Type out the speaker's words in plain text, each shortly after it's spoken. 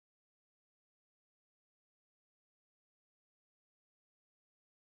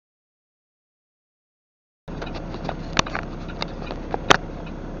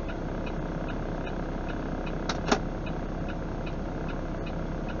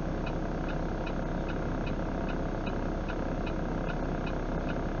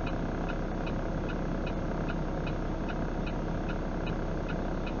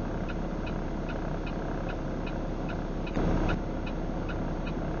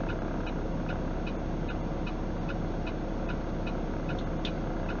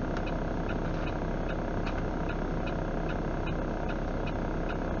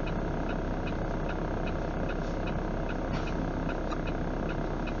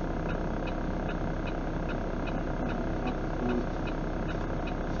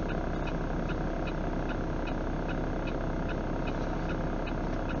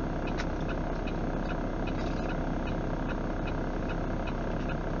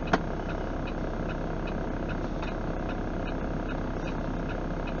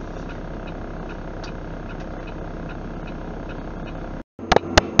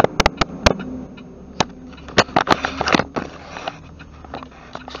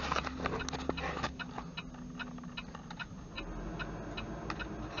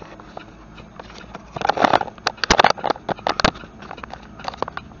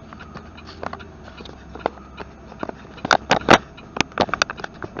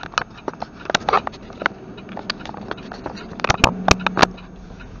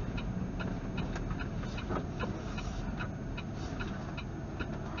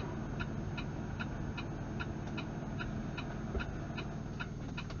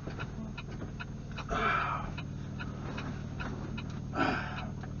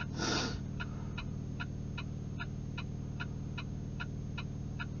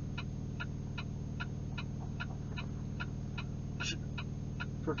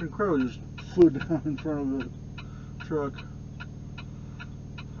Frickin' crow just flew down in front of the truck.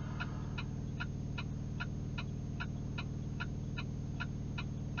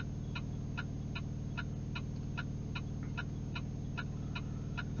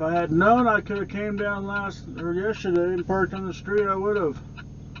 If I had known I could have came down yesterday and parked on the street, I would have.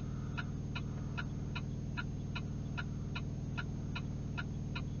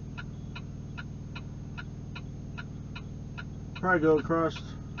 Probably go across.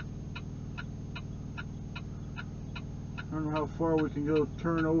 I don't know how far we can go.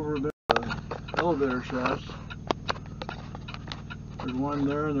 Turn over the elevator shafts. There's one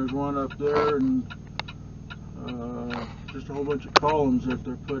there, and there's one up there, and just a whole bunch of columns that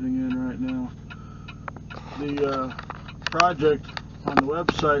they're putting in right now. The project on the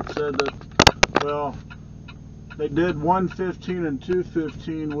website said that, well, they did 115 and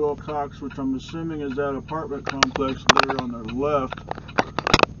 215 Wilcox, which I'm assuming is that apartment complex there on the left.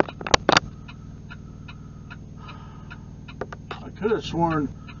 I could have sworn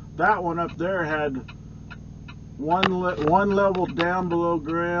that one up there had one level down below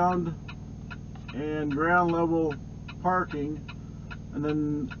ground and ground level parking, and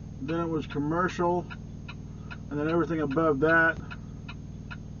then it was commercial, and then everything above that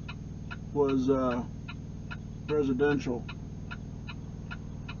was residential.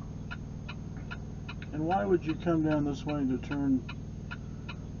 And why would you come down this way to turn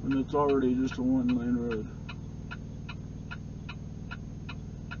when it's already just a one-lane road?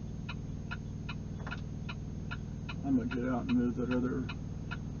 I'm gonna get out and move that other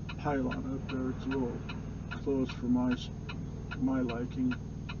pylon up there. It's a little close for my liking.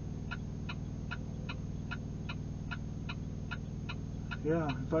 Yeah,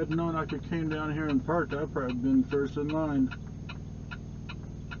 if I'd known I could came down here and parked, I'd probably been first in line.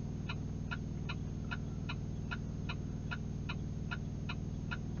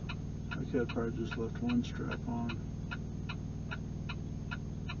 I could have probably just left one strap on.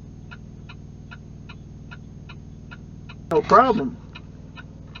 No problem.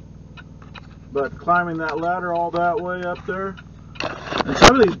 But climbing that ladder all that way up there, and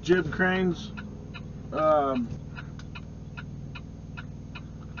some of these jib cranes,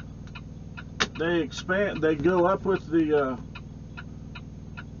 they expand, they go up with the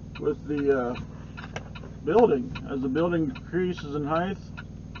building as the building increases in height.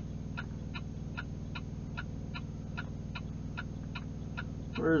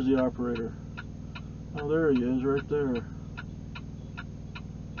 Where is the operator? Oh, there he is, right there.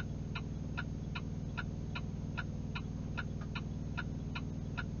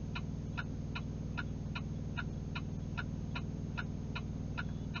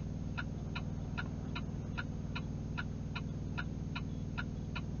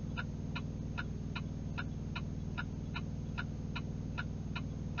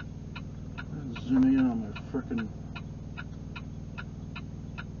 Zooming in on my frickin'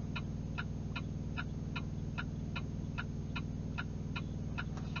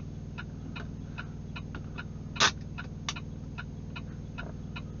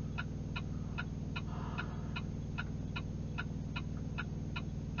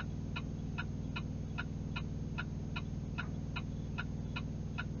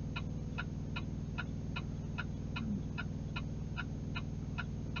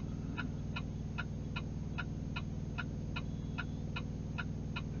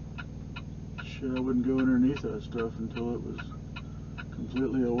 shit. I wouldn't go underneath that stuff until it was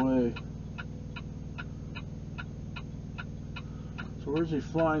completely away. So where's he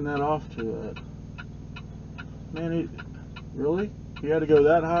flying that off to at? Man, really? He had to go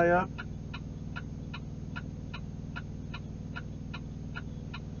that high up?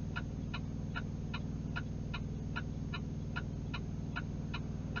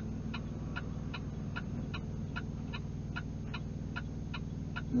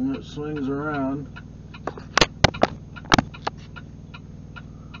 And it swings around.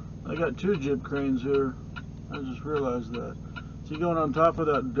 I got two jib cranes here. I just realized that. Is he going on top of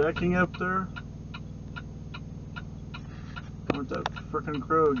that decking up there? I want that frickin'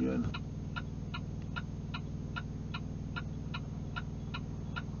 crow again.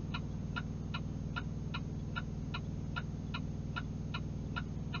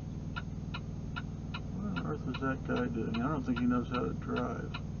 What on earth is that guy doing? I don't think he knows how to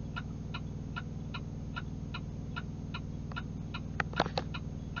drive.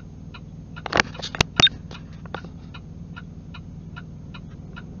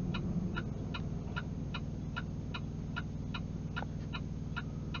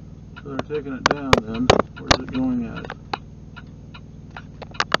 So they're taking it down then. Where's it going at?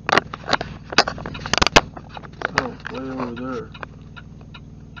 Oh, way over there.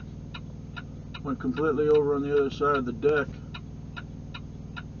 Went completely over on the other side of the deck.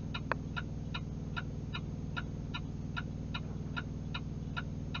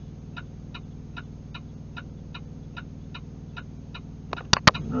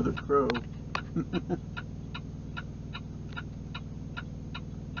 Another crow.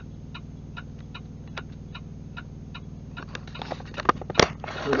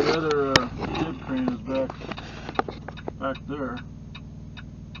 So the other skid crane is back there.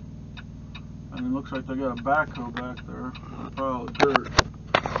 And it looks like they got a backhoe back there, a pile of dirt.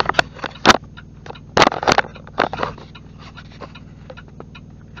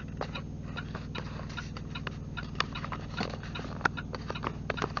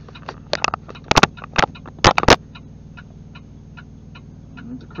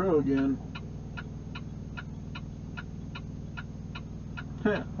 And the crow again.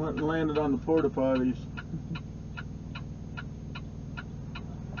 Went and landed on the porta potties.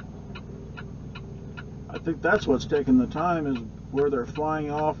 I think that's what's taking the time, is where they're flying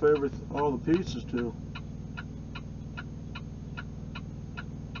off all the pieces to.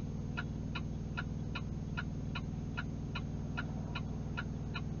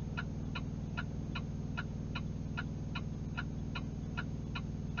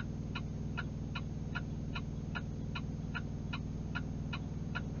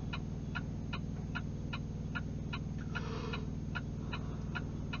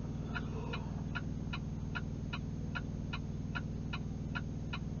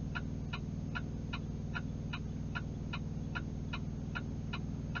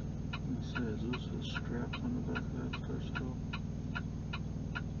 Is those straps on the back of that star still?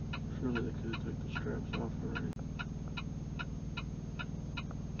 Surely they could take the straps off already.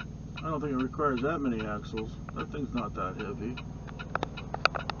 I don't think it requires that many axles. That thing's not that heavy.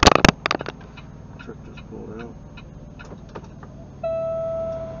 Truck just pulled out.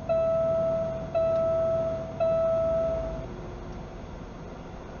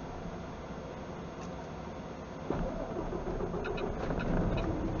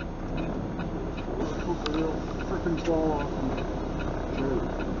 Freaking fall off and dirt.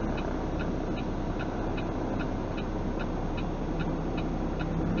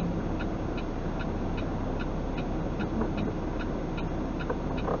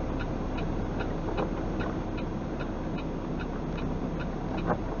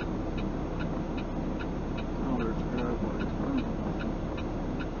 Oh, there's a driveway.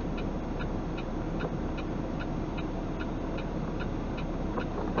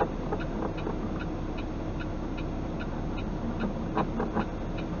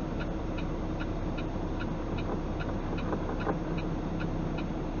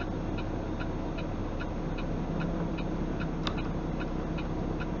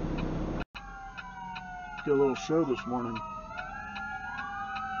 Get a little show this morning.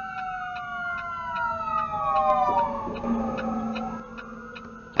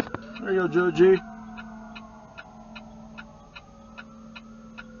 There you go, Joe G.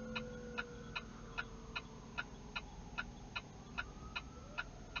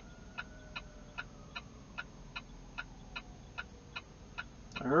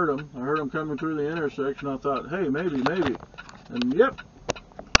 I heard him coming through the intersection. I thought, hey, maybe. And yep.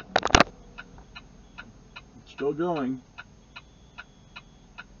 Still going.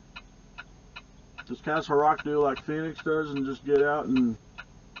 Does Castle Rock do like Phoenix does and just get out and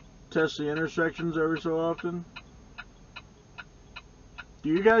test the intersections every so often? Do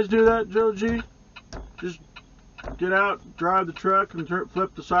you guys do that, Joe G? Just get out, drive the truck, and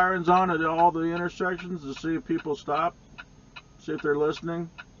flip the sirens on at all the intersections to see if people stop, see if they're listening?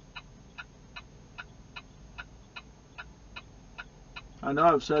 I know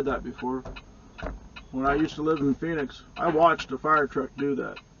I've said that before. When I used to live in Phoenix, I watched a fire truck do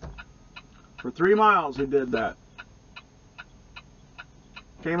that. For 3 miles he did that.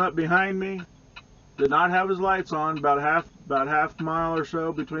 Came up behind me, did not have his lights on, about half mile or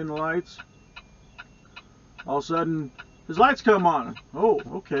so between the lights. All of a sudden, his lights come on. Oh,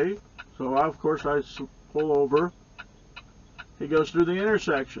 okay. So of course I pull over. He goes through the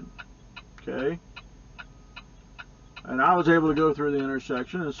intersection. Okay. And I was able to go through the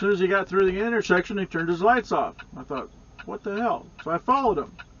intersection. As soon as he got through the intersection, he turned his lights off. I thought, what the hell? So I followed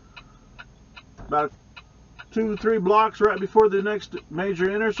him. About 2-3 blocks right before the next major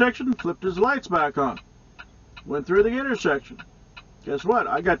intersection, flipped his lights back on. Went through the intersection. Guess what?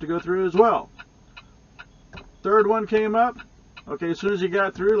 I got to go through as well. Third one came up. Okay, as soon as he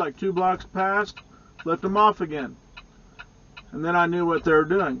got through, like 2 blocks past, flipped them off again. And then I knew what they were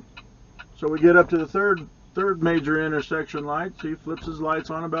doing. So we get up to the third major intersection lights. He flips his lights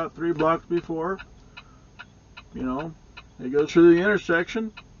on about 3 blocks before. You know, he goes through the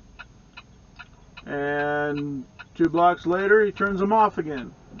intersection. And 2 blocks later, he turns them off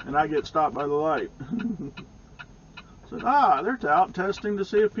again, and I get stopped by the light. Said, they're out testing to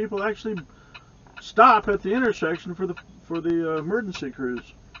see if people actually stop at the intersection for the emergency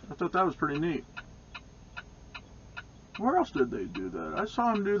crews. I thought that was pretty neat. Where else did they do that? I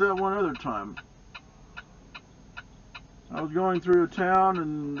saw them do that one other time. I was going through a town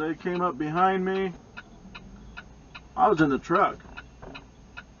and they came up behind me. I was in the truck.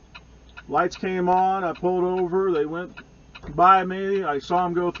 Lights came on, I pulled over, they went by me. I saw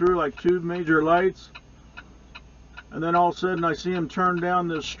them go through like 2 major lights. And then all of a sudden I see them turn down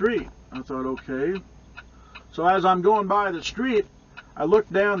this street. I thought, okay. So as I'm going by the street, I look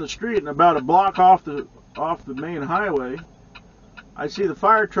down the street, and about a block off the main highway, I see the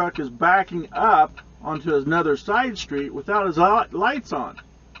fire truck is backing up onto another side street without his lights on.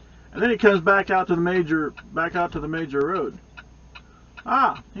 And then he comes back out to the major road.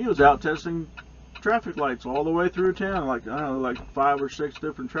 He was out testing traffic lights all the way through town, like, I don't know, like 5 or 6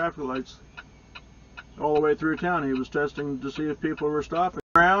 different traffic lights all the way through town. He was testing to see if people were stopping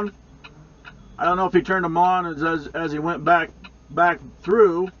around. I don't know if he turned them on as he went back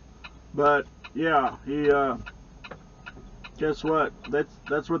through, but yeah, he guess what?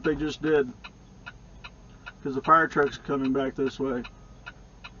 That's what they just did, because the fire truck's coming back this way.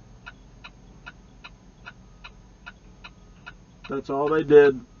 That's all they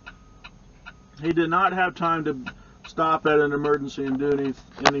did. He did not have time to stop at an emergency and do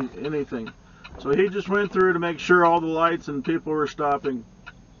anything. So he just went through to make sure all the lights and people were stopping.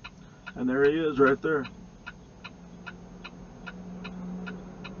 And there he is right there.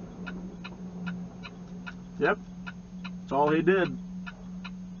 Yep. That's all he did.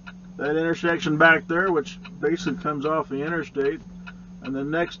 That intersection back there, which basically comes off the interstate, and the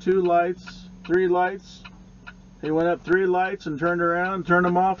next 2 lights, 3 lights, he went up 3 lights and turned around, turned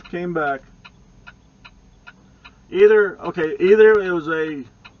them off, came back. Either it was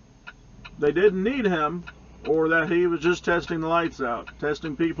they didn't need him, or that he was just testing the lights out,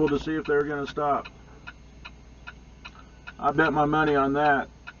 testing people to see if they were going to stop. I bet my money on that.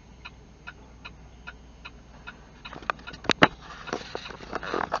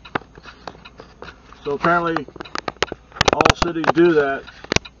 So apparently all cities do that.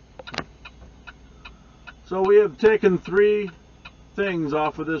 So we have taken 3 things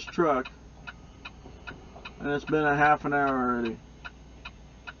off of this truck, and it's been a half an hour already.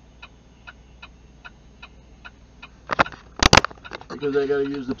 Because they got to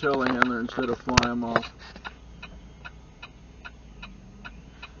use the telehandler instead of fly them off.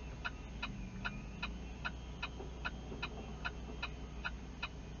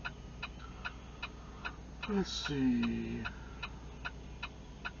 Let's see.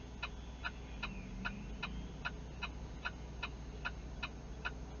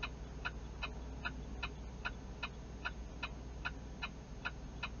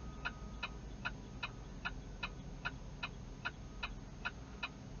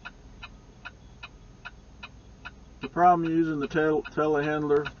 The problem using the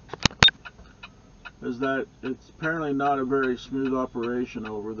telehandler is that it's apparently not a very smooth operation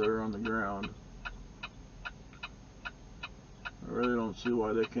over there on the ground. I really don't see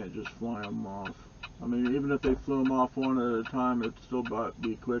why they can't just fly them off. I mean, even if they flew them off one at a time, it'd still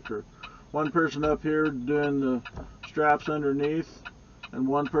be quicker. One person up here doing the straps underneath, and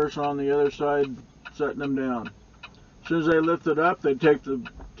one person on the other side setting them down. As soon as they lift it up, they take the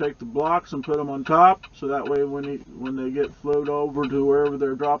blocks and put them on top, so that way when they get flowed over to wherever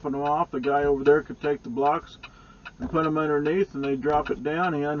they're dropping them off, the guy over there could take the blocks and put them underneath, and they drop it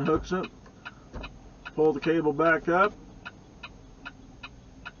down. He unhooks it, pull the cable back up.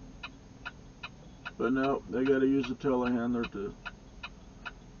 But no, they got to use the telehandler too.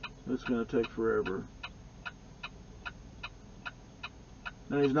 It's going to take forever.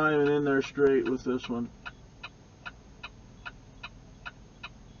 And he's not even in there straight with this one.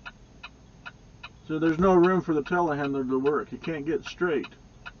 So there's no room for the telehandler to work. He can't get straight.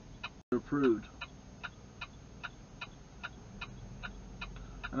 Approved.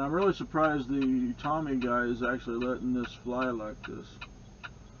 And I'm really surprised the Tommy guy is actually letting this fly like this.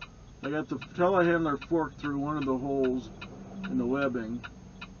 They got the telehandler forked through one of the holes in the webbing.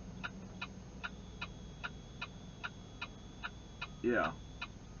 Yeah.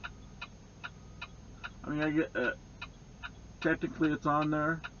 I mean, I get technically it's on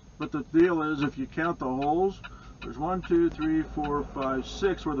there, but the deal is if you count the holes, there's 1, 2, 3, 4, 5,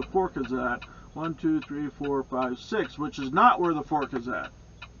 6 where the fork is at. 1, 2, 3, 4, 5, 6, which is not where the fork is at.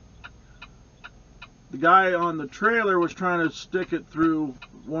 The guy on the trailer was trying to stick it through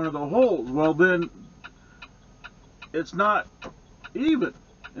one of the holes. Well, then it's not even.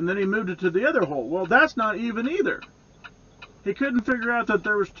 and then he moved it to the other hole. Well, that's not even either. He couldn't figure out that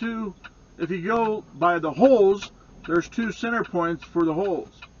there was two, if you go by the holes, there's two center points for the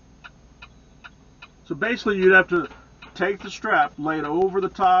holes. So basically you'd have to take the strap, lay it over the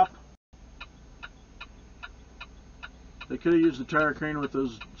top. They could have used the tire crane with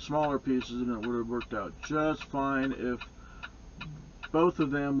those smaller pieces and it would have worked out just fine if both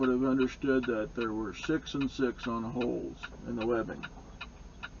of them would have understood that there were 6 and 6 on holes in the webbing.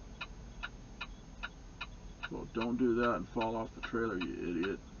 Well, don't do that and fall off the trailer, you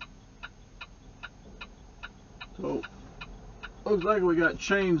idiot. So, looks like we got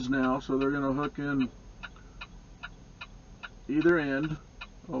chains now, so they're going to hook in either end.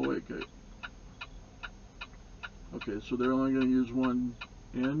 Oh, wait, okay. Okay, so they're only going to use one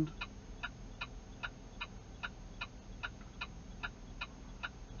end.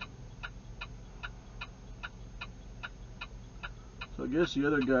 So I guess the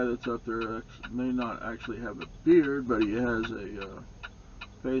other guy that's up there may not actually have a beard, but he has a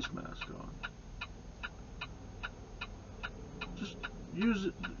face mask on. Just use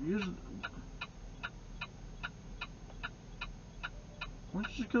it. Why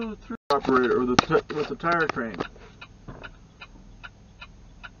don't you just go through the operator or with the tire crane?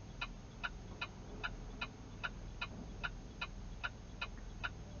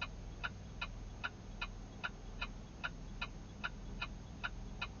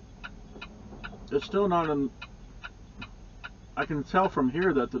 It's still not in. I can tell from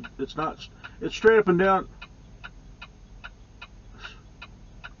here that it's not. It's straight up and down.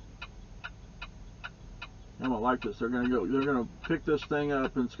 I don't like this. They're gonna pick this thing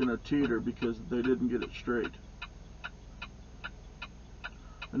up and it's gonna teeter because they didn't get it straight.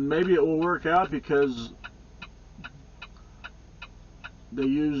 And maybe it will work out because they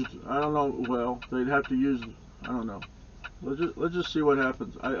used, I don't know, well, they'd have to use, I don't know. Let's just see what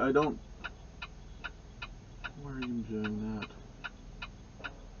happens. I don't, why are you doing that?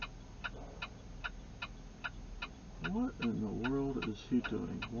 What in the world is he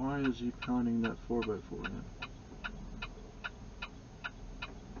doing? Why is he pounding that 4x4 in?